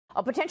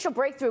A potential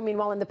breakthrough,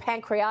 meanwhile, in the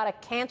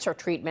pancreatic cancer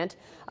treatment.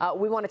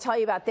 We want to tell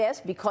you about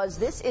this because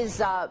this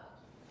is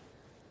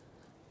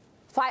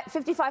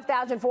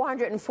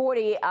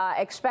 55,440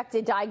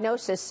 expected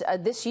diagnosis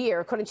this year,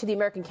 according to the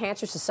American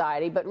Cancer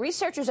Society. But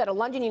researchers at a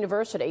London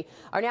university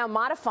are now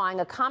modifying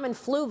a common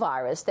flu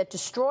virus that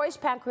destroys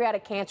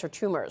pancreatic cancer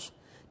tumors,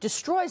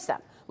 destroys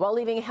them, while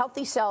leaving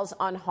healthy cells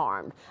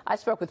unharmed. I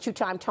spoke with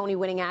two-time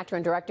Tony-winning actor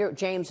and director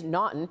James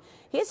Naughton.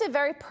 He has a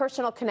very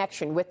personal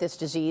connection with this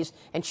disease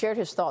and shared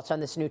his thoughts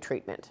on this new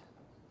treatment.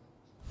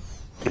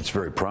 It's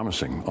very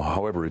promising.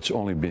 However, it's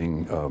only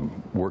being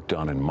worked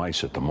on in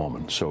mice at the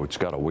moment, so it's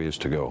got a ways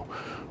to go.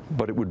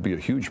 But it would be a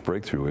huge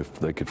breakthrough if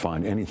they could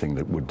find anything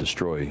that would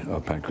destroy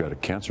a pancreatic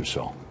cancer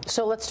cell.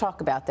 So let's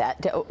talk about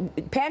that.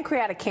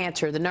 Pancreatic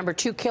cancer, the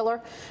 #2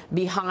 killer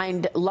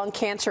behind lung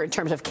cancer in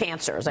terms of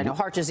cancers. I know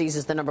heart disease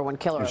is the #1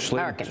 killer of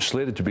Americans.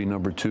 Slated to be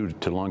 #2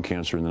 to lung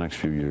cancer in the next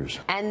few years.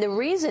 And the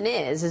reason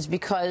is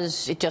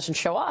because it doesn't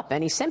show up,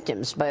 any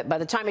symptoms. But by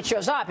the time it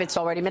shows up, it's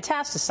already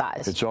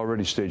metastasized. It's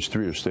already stage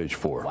 3 or stage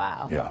 4.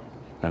 Wow. Yeah,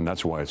 and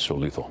that's why it's so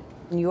lethal.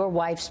 Your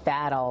wife's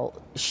battle,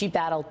 she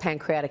battled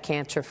pancreatic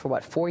cancer for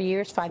what, 4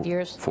 years, 5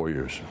 years? 4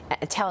 years.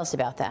 Tell us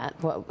about that.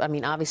 Well, I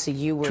mean, obviously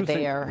you were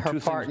there, her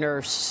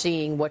partner,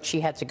 seeing what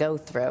she had to go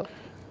through.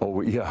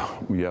 Oh, yeah,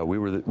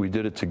 we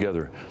did it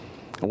together.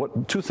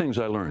 Two things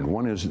I learned.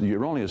 One is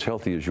you're only as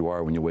healthy as you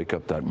are when you wake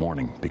up that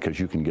morning, because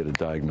you can get a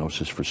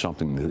diagnosis for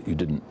something that you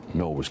didn't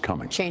know was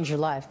coming. Change your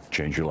life.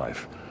 Change your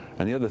life.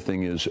 And the other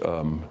thing is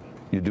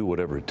you do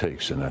whatever it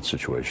takes in that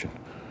situation.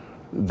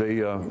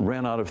 They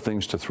ran out of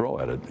things to throw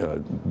at it.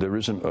 There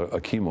isn't a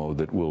chemo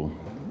that will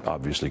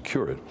obviously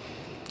cure it,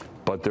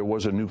 but there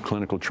was a new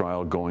clinical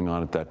trial going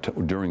on at that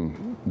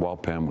while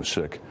Pam was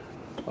sick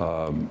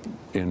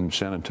in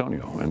San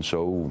Antonio, and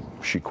so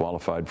she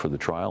qualified for the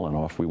trial, and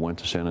off we went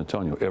to San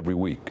Antonio every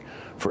week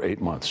for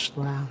 8 months.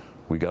 Wow.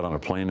 We got on a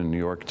plane in New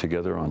York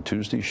together on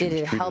Tuesday. She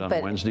was treated on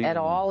Wednesday. Did it help at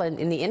all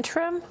in the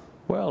interim?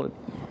 Well,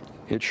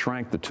 it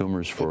shrank the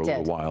tumors for a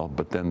little while,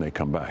 but then they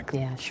come back.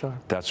 Yeah, sure.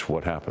 That's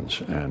what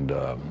happens, and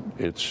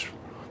it's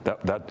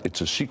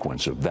a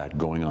sequence of that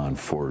going on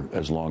for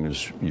as long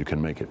as you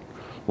can make it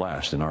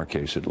last. In our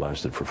case, it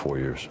lasted for 4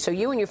 years. So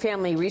you and your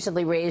family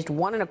recently raised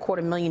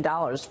 $1.25 million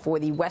for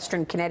the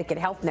Western Connecticut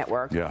Health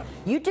Network. Yeah.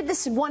 You did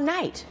this in one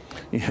night.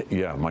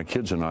 Yeah, my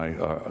kids and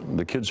I,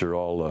 the kids are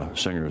all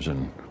singers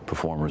and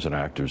performers and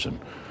actors,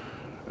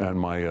 and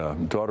my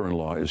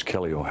daughter-in-law is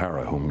Kelly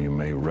O'Hara, whom you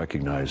may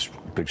recognize,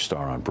 big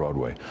star on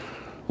Broadway.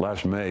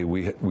 Last May,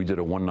 we did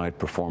a one-night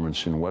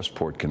performance in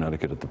Westport,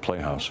 Connecticut at the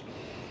Playhouse,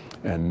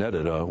 and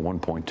netted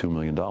 $1.2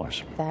 million.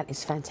 That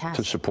is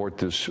fantastic. To support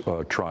this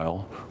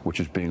trial, which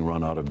is being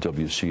run out of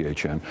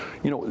WCHN.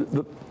 You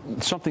know,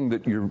 something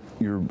that your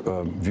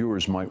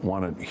viewers might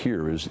want to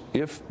hear is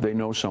if they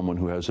know someone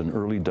who has an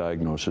early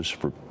diagnosis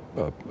for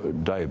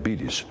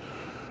diabetes,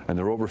 and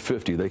they're over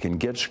 50, they can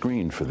get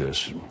screened for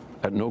this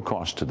at no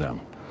cost to them.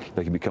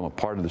 They can become a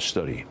part of the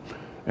study,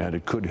 and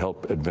it could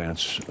help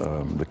advance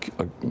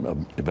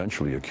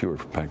eventually a cure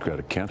for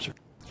pancreatic cancer.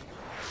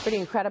 Pretty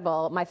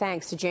incredible. My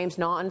thanks to James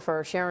Naughton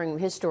for sharing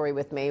his story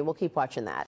with me. We'll keep watching that.